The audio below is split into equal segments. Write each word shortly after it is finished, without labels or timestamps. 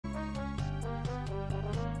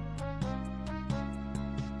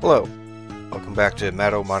Hello, welcome back to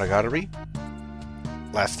Madou Monogatari.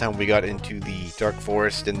 Last time we got into the Dark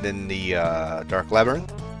Forest and then the Dark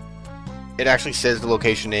Labyrinth. It actually says the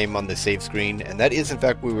location name on the save screen, and that is in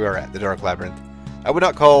fact where we are at, the Dark Labyrinth. I would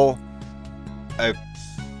not call a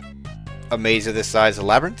maze of this size a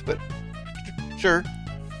labyrinth, but sure.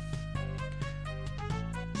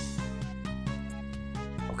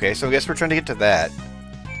 Okay, so I guess we're trying to get to that.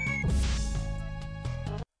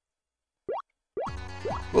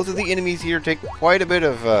 Both of the enemies here take quite a bit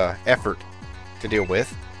of effort to deal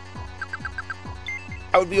with.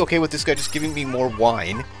 I would be okay with this guy just giving me more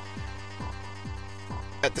wine.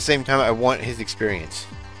 At the same time, I want his experience.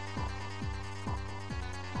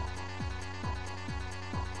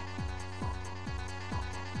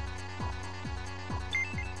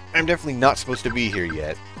 I'm definitely not supposed to be here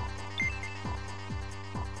yet.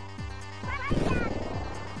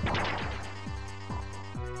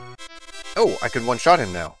 Oh, I could one-shot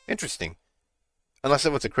him now. Interesting. Unless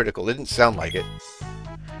it was a critical. It didn't sound like it.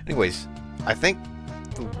 Anyways, I think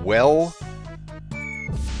the well...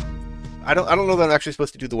 I don't know that I'm actually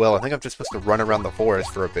supposed to do the well. I think I'm just supposed to run around the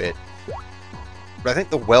forest for a bit. But I think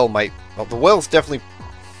the well might... Well, the well's definitely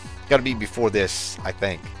got to be before this, I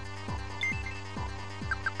think.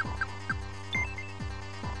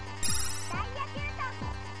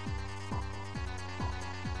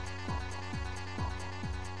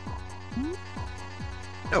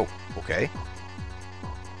 Oh, okay.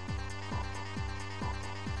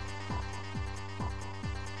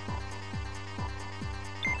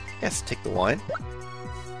 Yes, take the wine.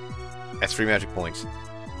 That's 3 magic points.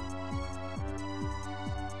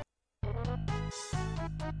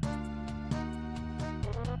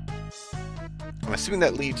 I'm assuming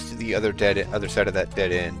that leads to the other side of that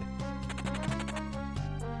dead end.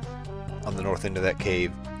 On the north end of that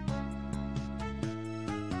cave.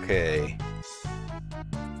 Okay.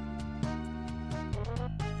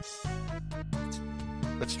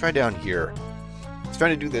 Let's try down here. I was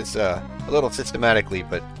trying to do this a little systematically,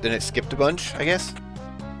 but then it skipped a bunch, I guess?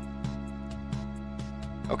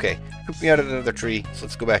 Okay, pooped me out of another tree, so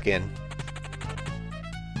let's go back in.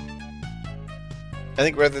 I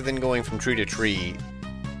think rather than going from tree to tree...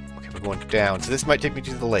 Okay, we're going down, so this might take me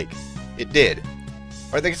to the lake. It did.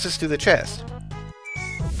 Or I think it's just to the chest.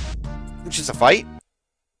 Which is a fight?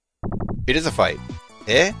 It is a fight.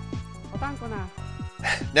 Eh?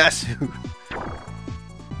 Nasu!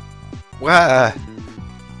 Wah!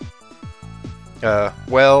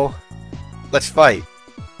 Well... Let's fight.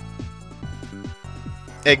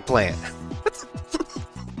 Eggplant.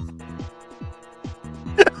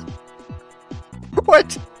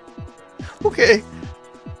 What? Okay.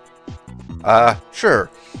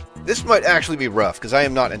 Sure. This might actually be rough, because I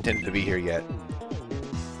am not intended to be here yet.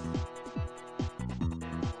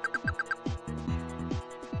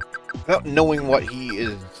 Without knowing what he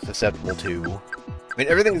is susceptible to... I mean,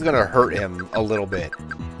 everything's going to hurt him a little bit.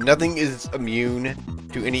 Nothing is immune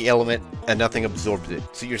to any element, and nothing absorbs it.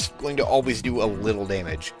 So you're going to always do a little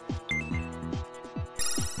damage.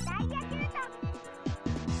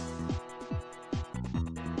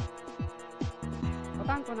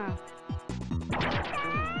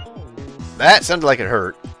 That sounded like it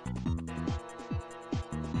hurt.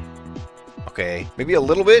 Okay, maybe a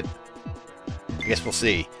little bit? I guess we'll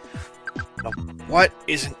see. Now, what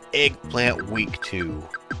is an eggplant weak to?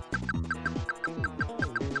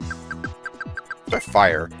 Or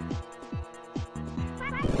fire.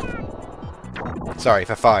 Sorry, if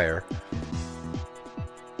I fire.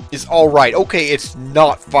 It's alright. Okay, it's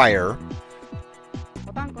not fire.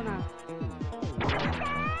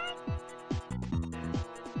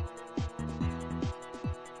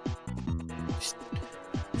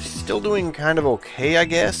 Still doing kind of okay, I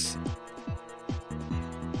guess.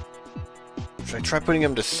 Should I try putting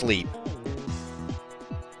him to sleep?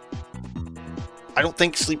 I don't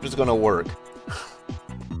think sleep is going to work.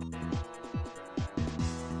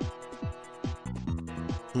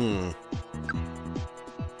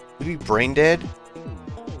 Maybe brain dead?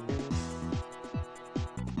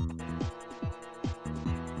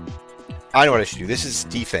 I know what I should do. This is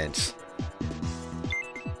defense.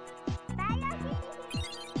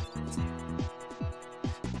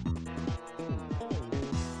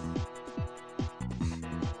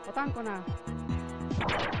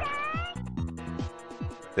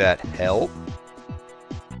 That help?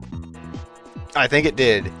 I think it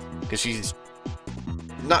did, because she's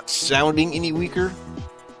not sounding any weaker.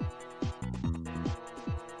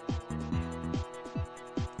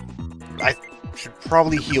 I should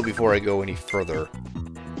probably heal before I go any further.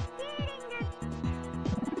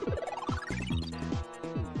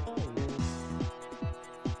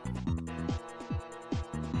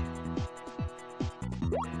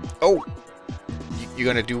 Oh! You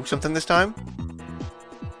gonna do something this time?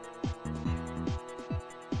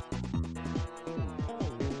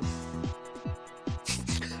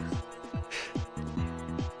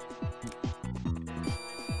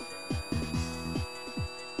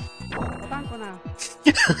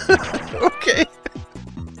 Okay.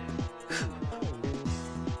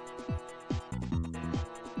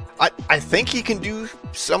 I think he can do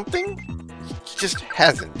something. He just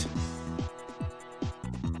hasn't.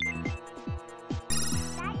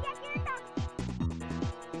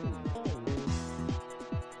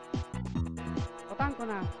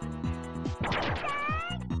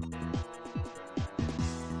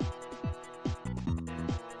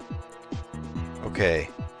 Okay.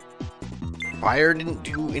 Fire didn't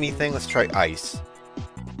do anything. Let's try ice.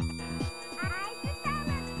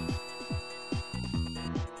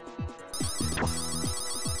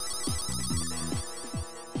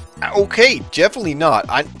 Okay, definitely not.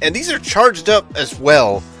 And these are charged up as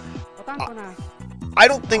well. I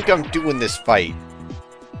don't think I'm doing this fight.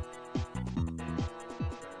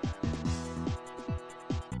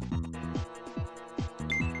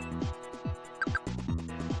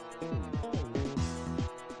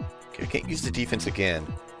 Okay, I can't use the defense again.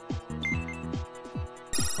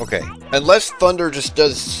 Okay, unless Thunder just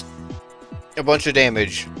does a bunch of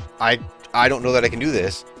damage, I don't know that I can do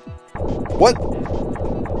this. What?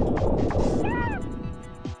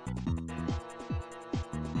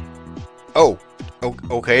 Oh,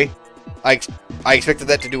 okay. I expected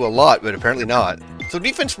that to do a lot, but apparently not. So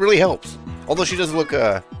defense really helps. Although she does look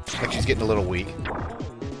like she's getting a little weak.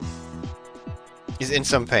 She's in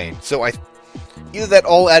some pain. So either that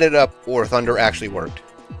all added up or Thunder actually worked.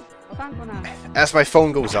 As my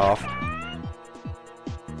phone goes off,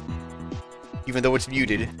 even though it's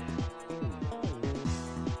muted.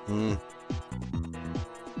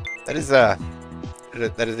 That is a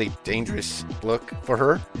dangerous look for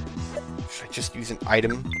her. Should I just use an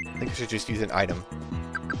item? I think I should just use an item.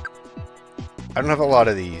 I don't have a lot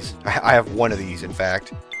of these. I have one of these, in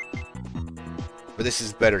fact. But this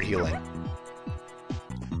is better healing.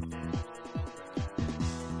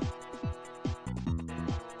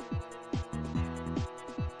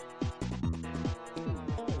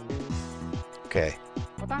 Okay.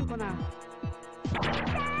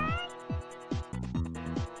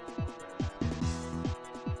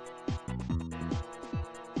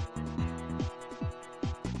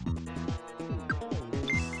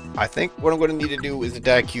 I think what I'm going to need to do is a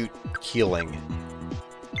Daikyu healing.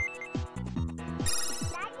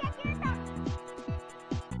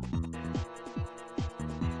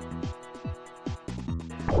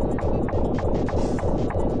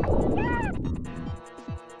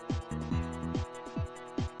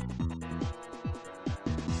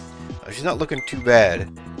 She's not looking too bad.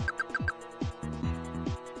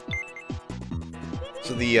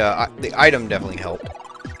 So the item definitely helped.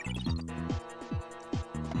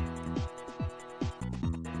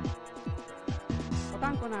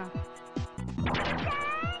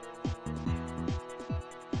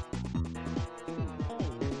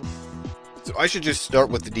 So I should just start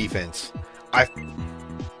with the defense. I'm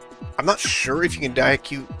not sure if you can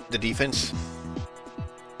Daikyu the defense.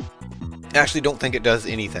 I actually don't think it does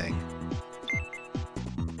anything.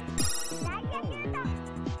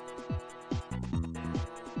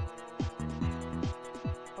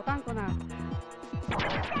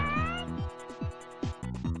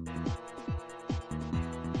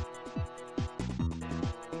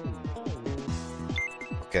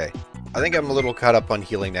 Okay. I think I'm a little caught up on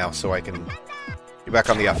healing now, so I can get back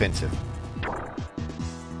on the offensive.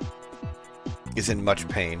 Is in much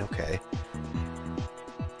pain, okay.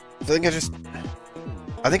 I think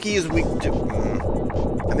he is weak to...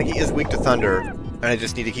 I think he is weak to Thunder, and I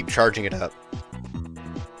just need to keep charging it up.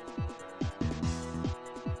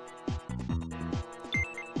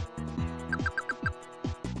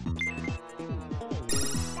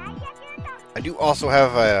 I do also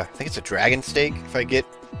have I think it's a Dragon Stake if I get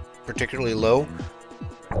particularly low,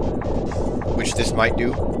 which this might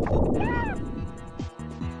do.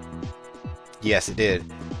 Yes, it did.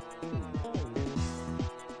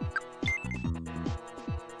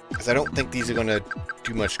 Because I don't think these are going to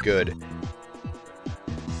do much good.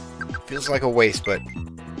 Feels like a waste, but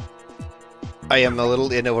I am a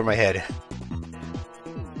little in over my head.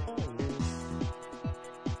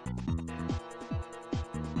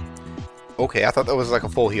 Okay, I thought that was like a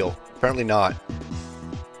full heal. Apparently not.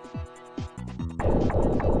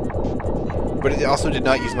 But it also did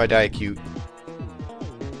not use my Daikyu.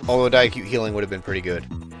 Although Daikyu healing would have been pretty good.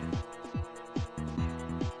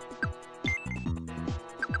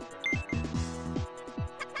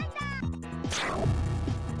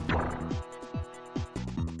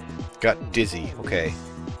 Got dizzy. Okay.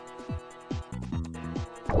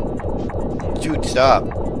 Dude, stop.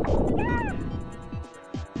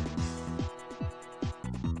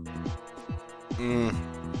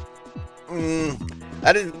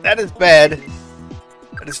 That is bad.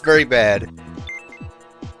 That is very bad.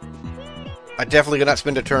 I definitely cannot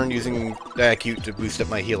spend a turn using Daiyouchi to boost up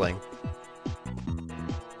my healing.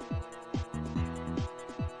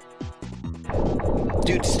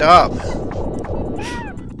 Dude, stop.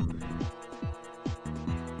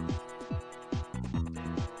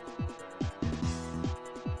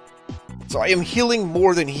 So I am healing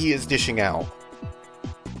more than he is dishing out.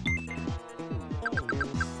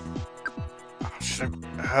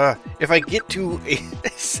 If I get to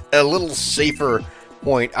a little safer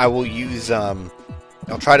point, I will use, I'll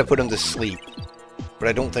try to put him to sleep. But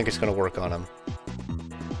I don't think it's going to work on him.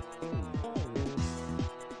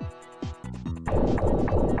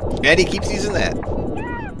 And he keeps using that.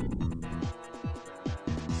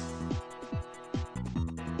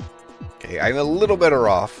 Okay, I'm a little better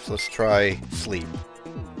off, so let's try sleep.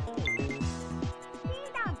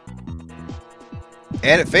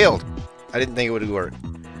 And it failed. I didn't think it would work.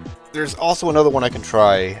 There's also another one I can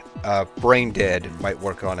try. Brain Dead might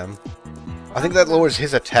work on him. I think that lowers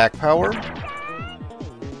his attack power.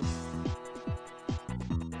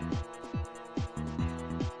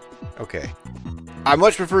 Okay. I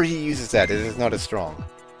much prefer he uses that. It is not as strong.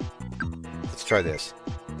 Let's try this.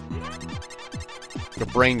 The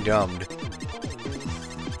brain dumbed.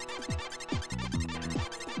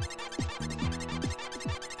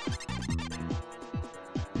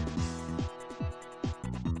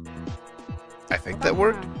 I think that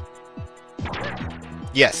worked.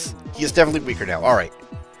 Yes, he is definitely weaker now. Alright.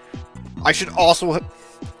 I should also...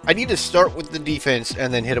 I need to start with the defense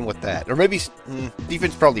and then hit him with that. Or maybe...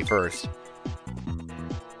 defense probably first.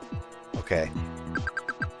 Okay.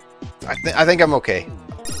 I think I'm okay.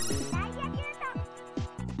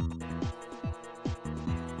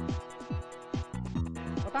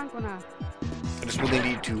 I just really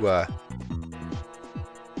need to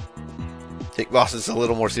take bosses a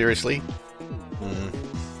little more seriously.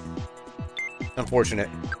 Unfortunate.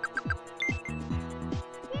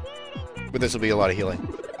 But this will be a lot of healing.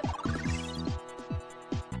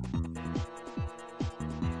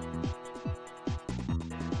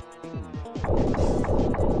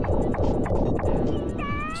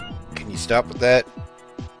 Can you stop with that?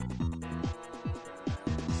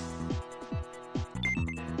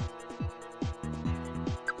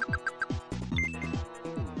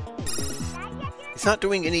 It's not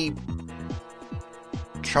doing any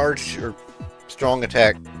charge or strong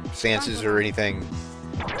attack stances or anything,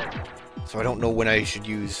 so I don't know when I should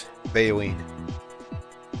use Bayoine.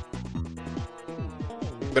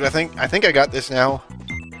 But I think I got this now.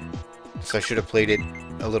 So I should have played it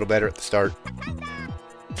a little better at the start.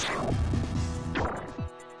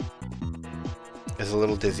 It's a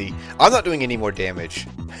little dizzy. I'm not doing any more damage,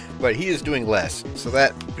 but he is doing less, so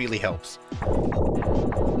that really helps.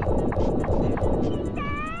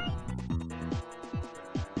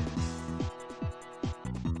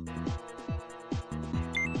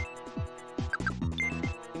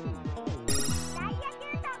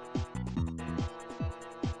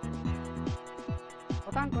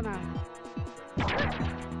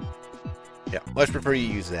 Yeah, much prefer you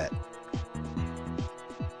use that.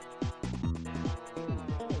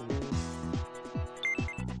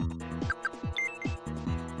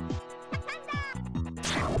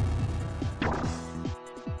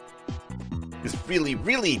 It's really,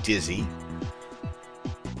 really dizzy.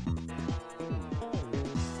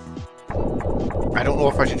 I don't know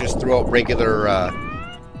if I should just throw out regular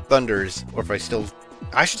thunders, or if I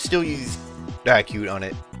should still use Daiyouchi on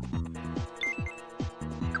it.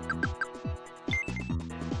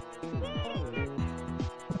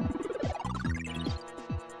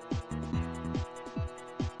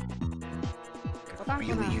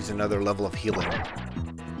 Really use another level of healing,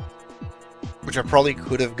 which I probably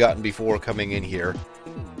could have gotten before coming in here.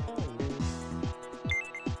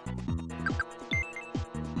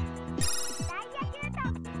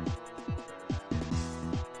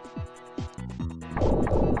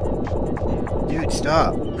 Dude,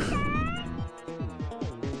 stop.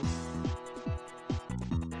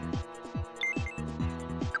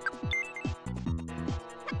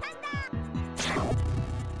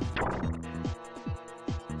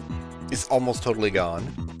 It's almost totally gone.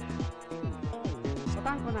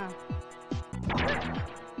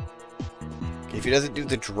 If he doesn't do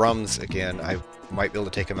the drums again, I might be able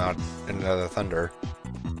to take him out in another thunder.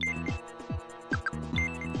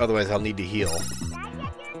 Otherwise, I'll need to heal.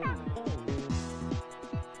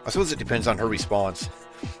 I suppose it depends on her response.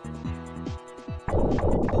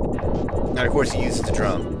 And of course he uses the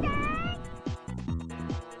drum.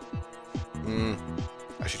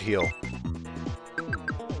 I should heal.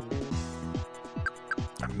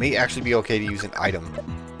 I may actually be okay to use an item.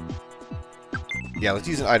 Yeah, let's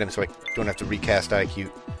use an item so I don't have to recast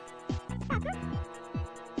IQ.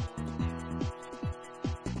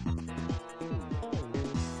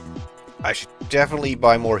 I should definitely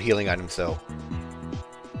buy more healing items though.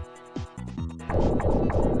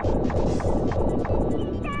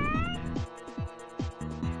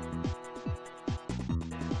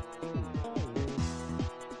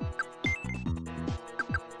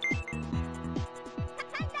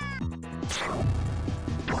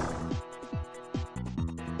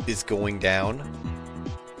 Is going down.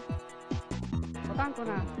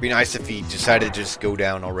 It'd be nice if he decided to just go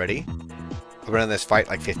down already. I've been in this fight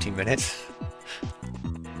like 15 minutes.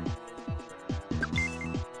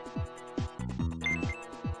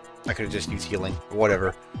 I could have just used healing, or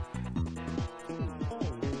whatever.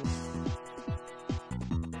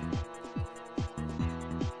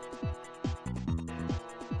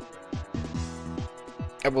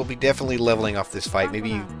 I will be definitely leveling off this fight,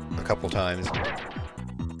 maybe a couple times.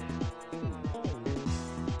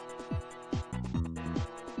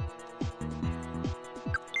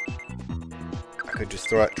 I could just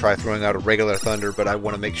try throwing out a regular thunder, but I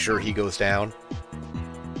want to make sure he goes down.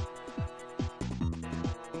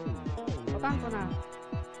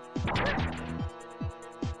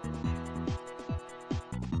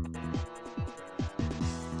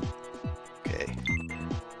 Okay.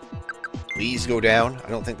 Please go down. I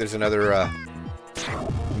don't think there's another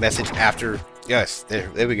message after. Yes,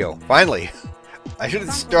 there we go. Finally. I should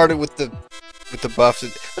have started with the buffs.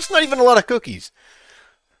 That's not even a lot of cookies.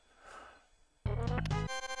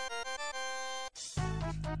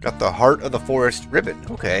 Got the Heart of the Forest ribbon.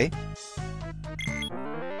 Okay.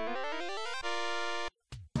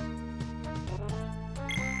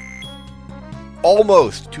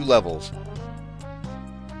 Almost 2 levels.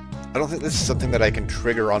 I don't think this is something that I can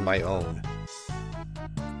trigger on my own.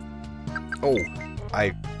 Oh,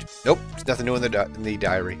 nope. There's nothing new in the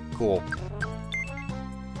diary. Cool.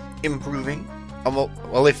 Improving.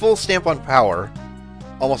 Well, a full stamp on power.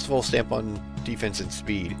 Almost full stamp on defense and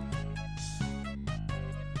speed.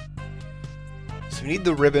 So we need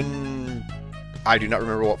the ribbon. I do not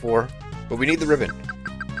remember what for, but we need the ribbon.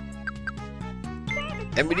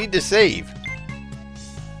 And we need to save.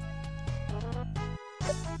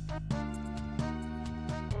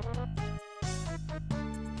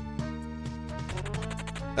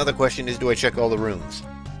 Now the question is, do I check all the rooms?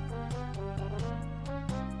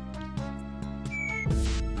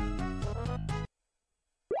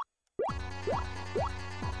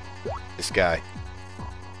 This guy.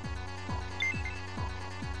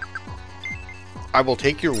 I will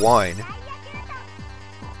take your wine.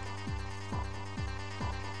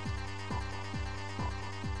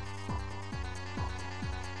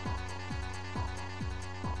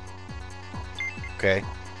 Okay.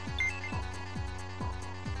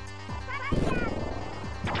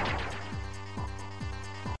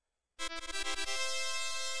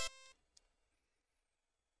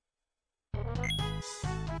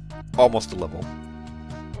 Almost a level.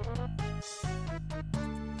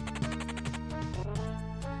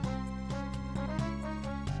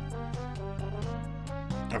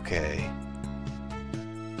 Okay.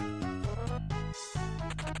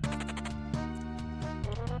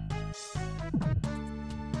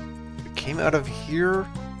 It came out of here,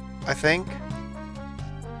 I think.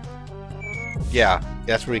 Yeah,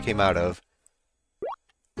 that's where he came out of.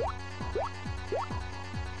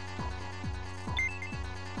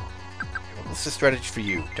 What's the strategy for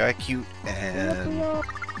you? Diacute and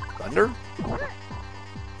thunder?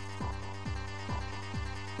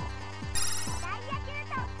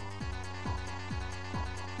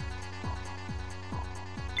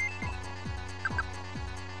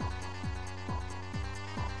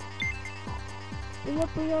 Puyo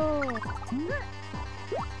Puyo.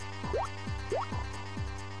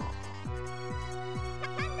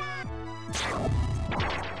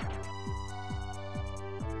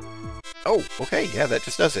 Oh, okay, yeah, that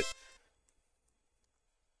just does it.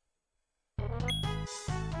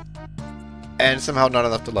 And somehow not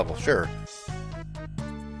enough to level, sure.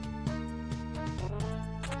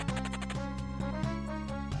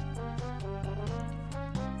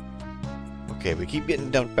 Okay, we keep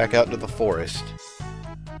getting dumped back out into the forest.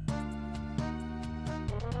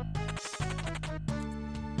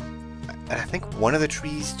 And I think one of the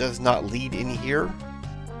trees does not lead in here.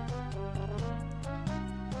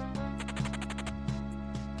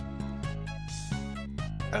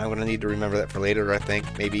 And I'm going to need to remember that for later, I think,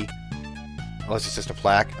 maybe. Unless it's just a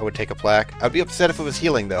plaque. I would take a plaque. I'd be upset if it was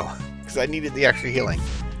healing, though. Because I needed the extra healing.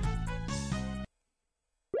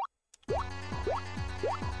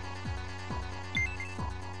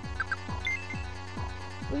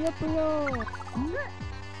 Puyo Puyo.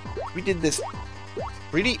 We did this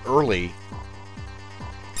pretty early.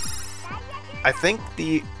 I think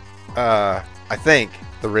the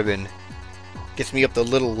ribbon gets me up the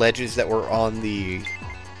little ledges that were on the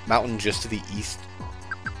mountain just to the east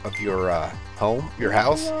of your home, your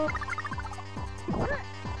house.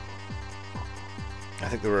 I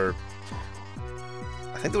think there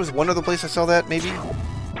was one other place I saw that, maybe?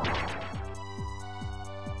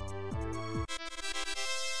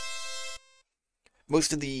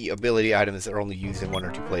 Most of the ability items are only used in one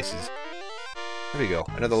or two places. There we go,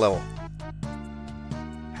 another level.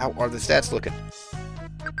 How are the stats looking?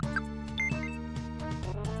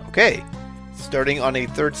 Okay, starting on a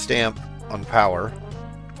third stamp on power.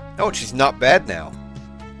 Oh, she's not bad now.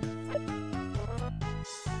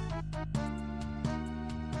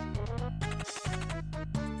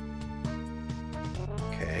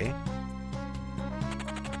 Okay.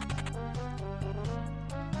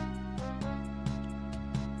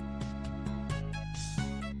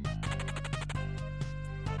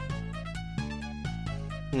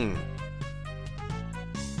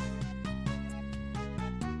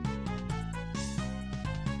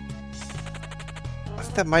 I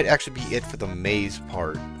think that might actually be it for the maze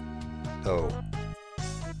part, though.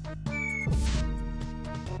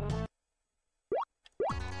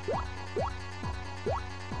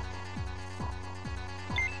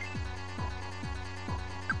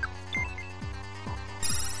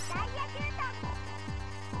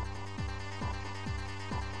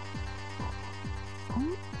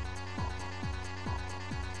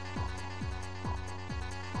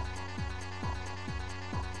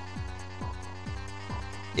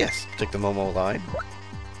 Yes, take the Momo line.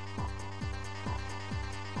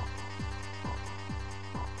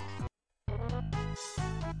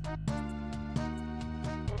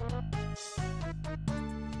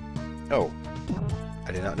 Oh,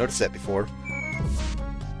 I did not notice that before.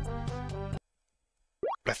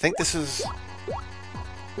 I think this is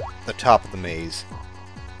the top of the maze.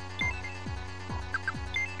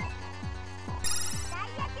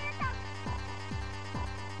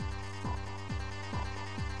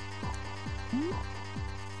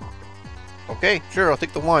 Okay, sure, I'll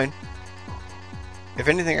take the wine. If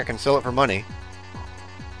anything, I can sell it for money.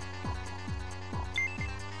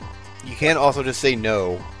 You can also just say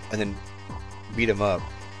no, and then beat him up.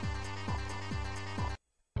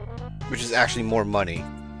 Which is actually more money.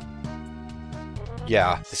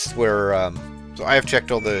 Yeah, this is where, so I have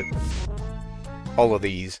checked all of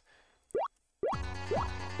these.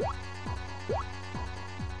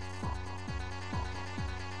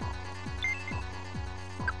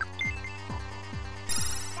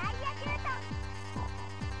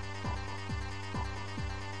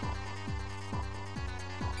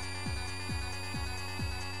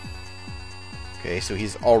 Okay, so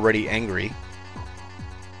he's already angry.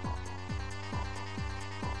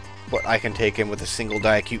 But I can take him with a single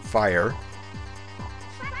Diacute Fire.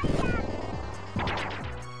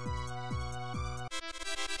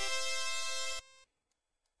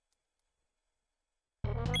 I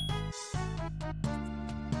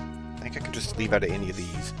think I can just leave out of any of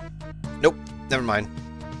these. Nope, never mind.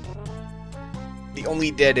 The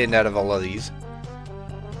only dead end out of all of these.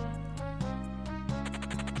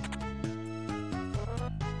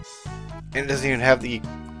 And it doesn't even have the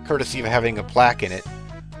courtesy of having a plaque in it.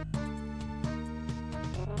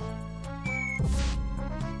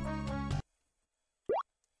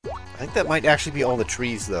 I think that might actually be all the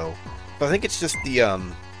trees, though. But I think it's just the,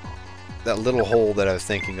 that little hole that I was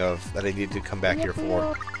thinking of that I need to come back here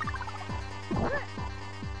for.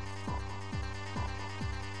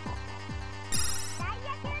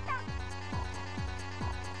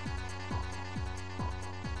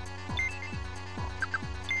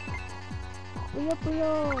 Puyo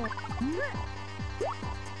Puyo.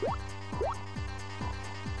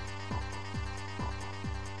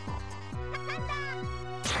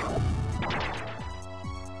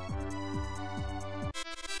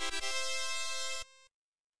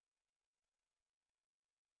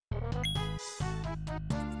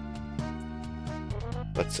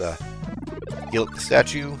 Let's heal up the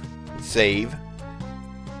statue, save.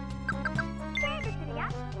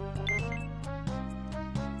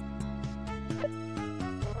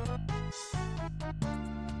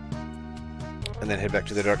 And then head back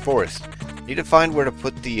to the Dark Forest. Need to find where to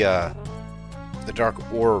put the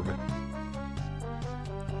Dark Orb.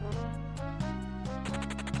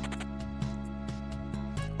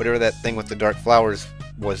 whatever that thing with the dark flowers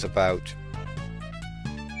was about.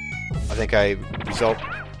 I think I resolved...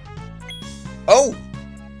 Oh!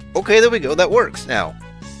 Okay, there we go. That works now.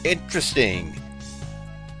 Interesting.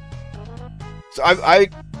 So I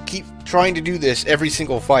keep trying to do this every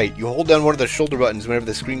single fight. You hold down one of the shoulder buttons whenever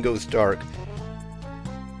the screen goes dark.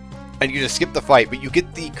 And you just skip the fight, but you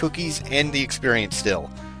get the cookies and the experience still.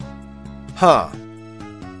 Huh.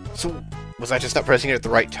 So, was I just not pressing it at the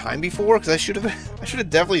right time before? Because I should have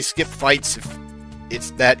definitely skipped fights if it's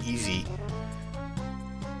that easy.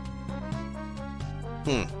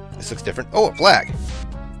 This looks different. Oh, a flag!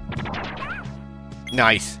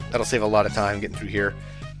 Nice. That'll save a lot of time getting through here.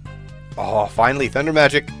 Oh, finally, Thunder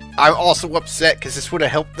Magic. I'm also upset because this would have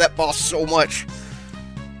helped that boss so much.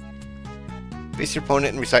 Face your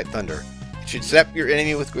opponent and recite Thunder. It should zap your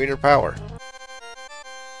enemy with greater power.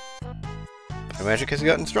 My magic has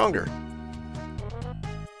gotten stronger.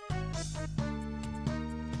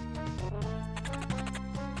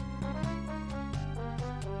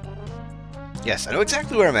 Yes, I know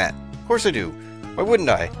exactly where I'm at. Of course I do. Why wouldn't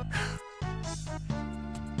I?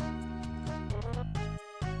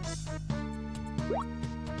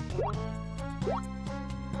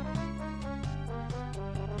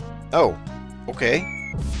 Oh, okay.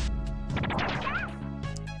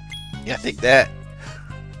 Yeah, take that.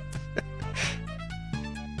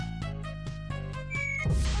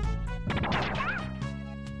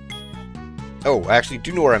 Oh, I actually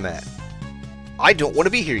do know where I'm at. I don't want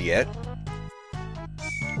to be here yet.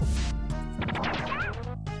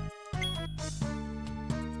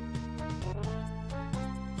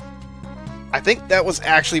 I think that was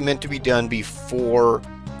actually meant to be done before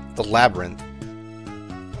the labyrinth.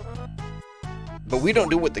 But we don't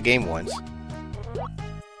do what the game wants.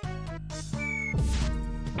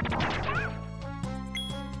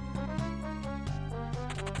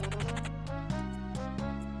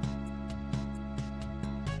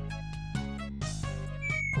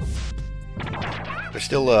 There's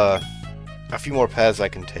still a few more paths I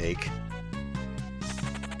can take.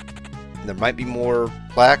 And there might be more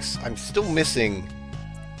plaques. I'm still missing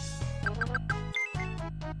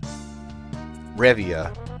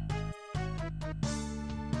Revia.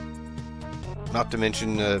 Not to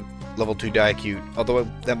mention level 2 Daiyouchi, although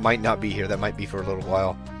that might not be here. That might be for a little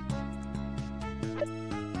while.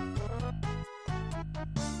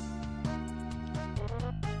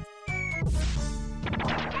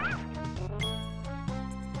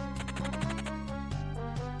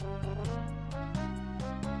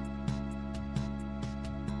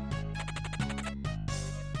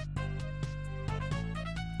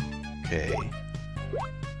 Okay.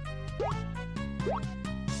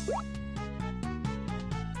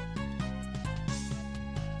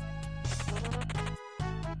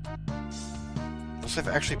 Unless I've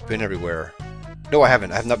actually been everywhere. No, I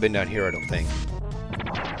haven't. I have not been down here, I don't think.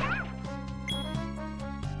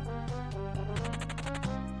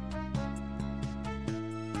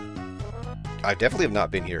 I definitely have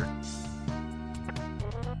not been here.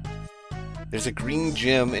 There's a green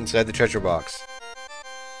gem inside the treasure box.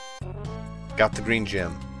 Got the green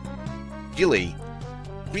gem. Really?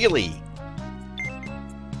 Really?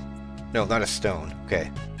 No, not a stone.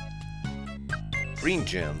 Okay. Green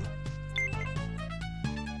gem.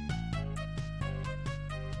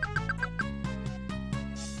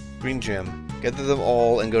 Green gem. Gather them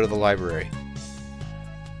all and go to the library.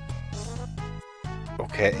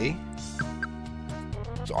 Okay.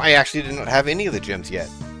 So I actually did not have any of the gems yet.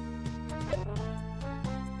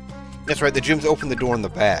 That's right, the gems open the door in the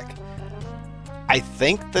back. I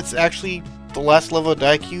think that's actually the last level of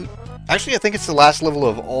Daiyouchi. Actually, I think it's the last level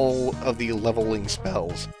of all of the leveling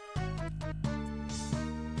spells.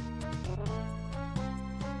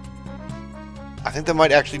 I think that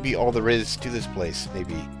might actually be all there is to this place,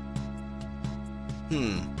 maybe.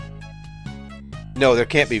 No, there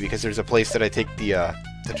can't be, because there's a place that I take the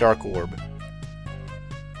Dark Orb.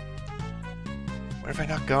 Where have I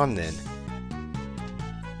not gone, then?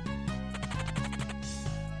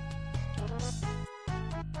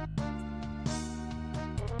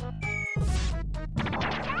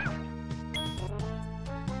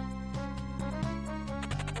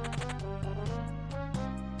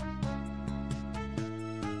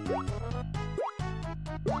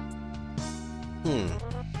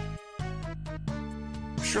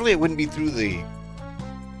 Surely it wouldn't be through the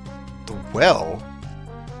well.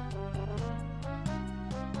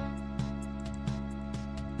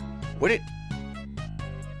 Would it?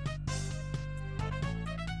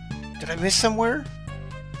 Did I miss somewhere?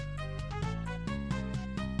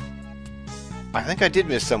 I think I did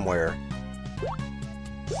miss somewhere.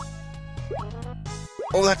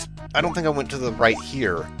 Oh, that's... I don't think I went to the right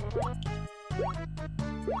here.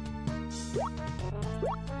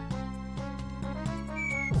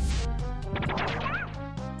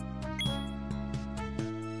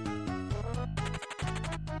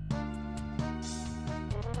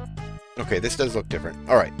 Okay, this does look different.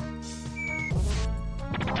 Alright.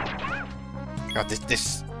 God,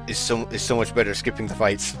 this is so much better skipping the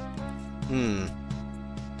fights.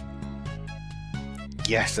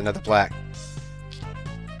 Yes, another black.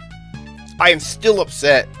 I am still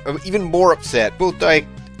upset. I'm even more upset. Both the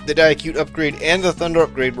Daiyouchi upgrade and the Thunder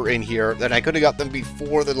upgrade were in here, and I could have got them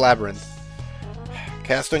before the Labyrinth.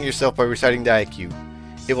 Cast on yourself by reciting Daiyouchi.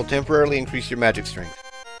 It will temporarily increase your magic strength.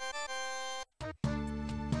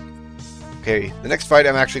 Okay, the next fight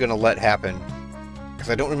I'm actually going to let happen, because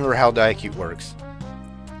I don't remember how Daiyouchi works.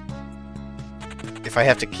 If I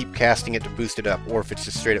have to keep casting it to boost it up, or if it's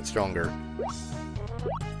just straight up stronger.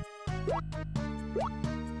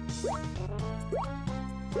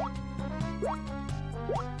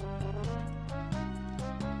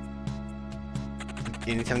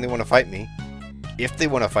 Anytime they want to fight me. If they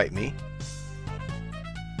want to fight me.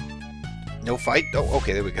 No fight? Oh,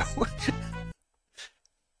 okay, there we go.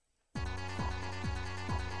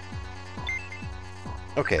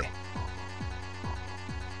 Okay.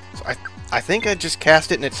 So I think I just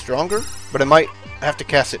cast it and it's stronger, but I might have to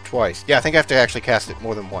cast it twice. Yeah, I think I have to actually cast it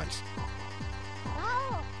more than once.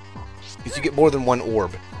 Because you get more than one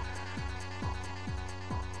orb.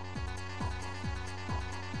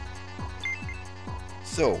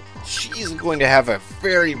 So, she's going to have a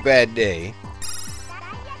very bad day.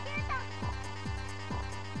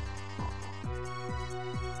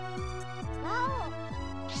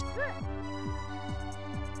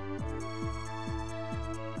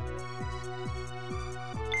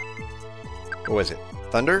 What was it?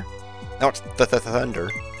 Thunder? No, it's the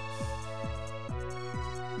thunder.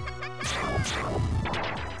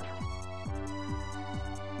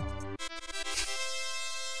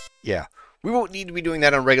 Yeah. We won't need to be doing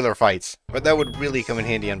that on regular fights, but that would really come in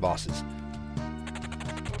handy on bosses.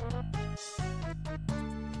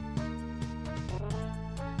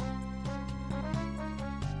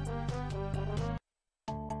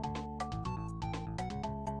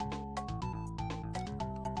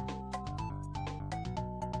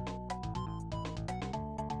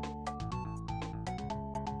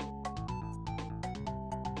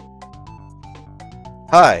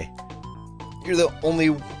 Hi. You're the only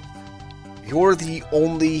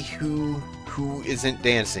who isn't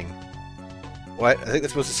dancing. What? I think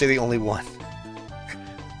that's supposed to say the only one.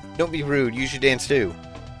 Don't be rude. You should dance too.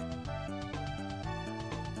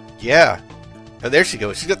 Yeah. Oh, there she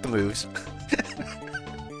goes. She's got the moves.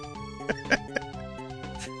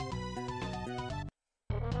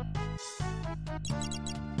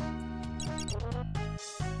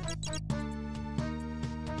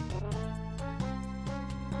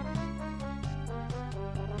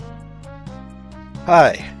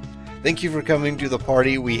 Hi. Thank you for coming to the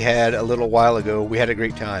party we had a little while ago. We had a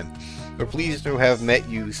great time. We're pleased to have met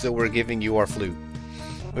you, so we're giving you our flute.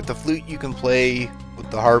 With the flute you can play with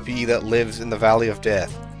the harpy that lives in the Valley of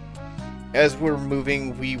Death. As we're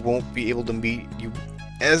moving, you won't be able to meet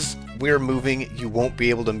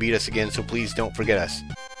us again, so please don't forget us.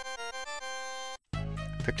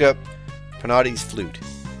 Picked up Panati's flute.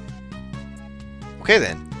 Okay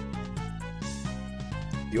then.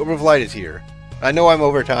 The Orb of Light is here. I know I'm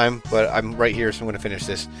over time, but I'm right here, so I'm going to finish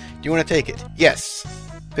this. Do you want to take it? Yes!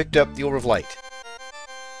 Picked up the Orb of Light.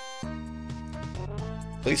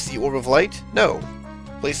 Place the Orb of Light? No.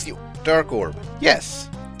 Place the Dark Orb? Yes!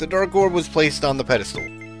 The Dark Orb was placed on the pedestal.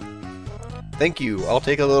 Thank you. I'll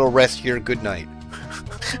take a little rest here. Good night.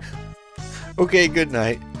 Okay, good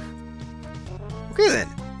night. Okay then.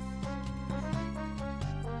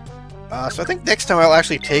 So I think next time I'll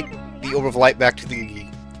actually take the Orb of Light back to the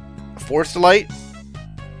Forest Light.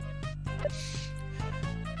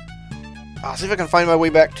 I'll see if I can find my way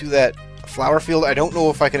back to that flower field. I don't know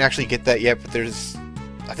if I can actually get that yet, but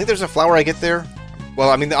I think there's a flower I get there. Well,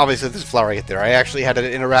 I mean, obviously there's a flower I get there. I actually had an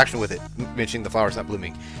interaction with it, mentioning the flower's not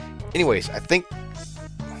blooming. Anyways, I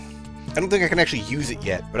don't think I can actually use it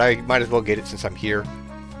yet, but I might as well get it since I'm here.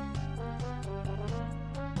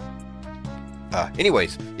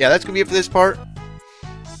 Anyways, yeah, that's going to be it for this part.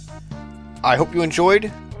 I hope you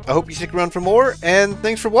enjoyed. I hope you stick around for more, and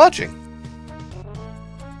thanks for watching.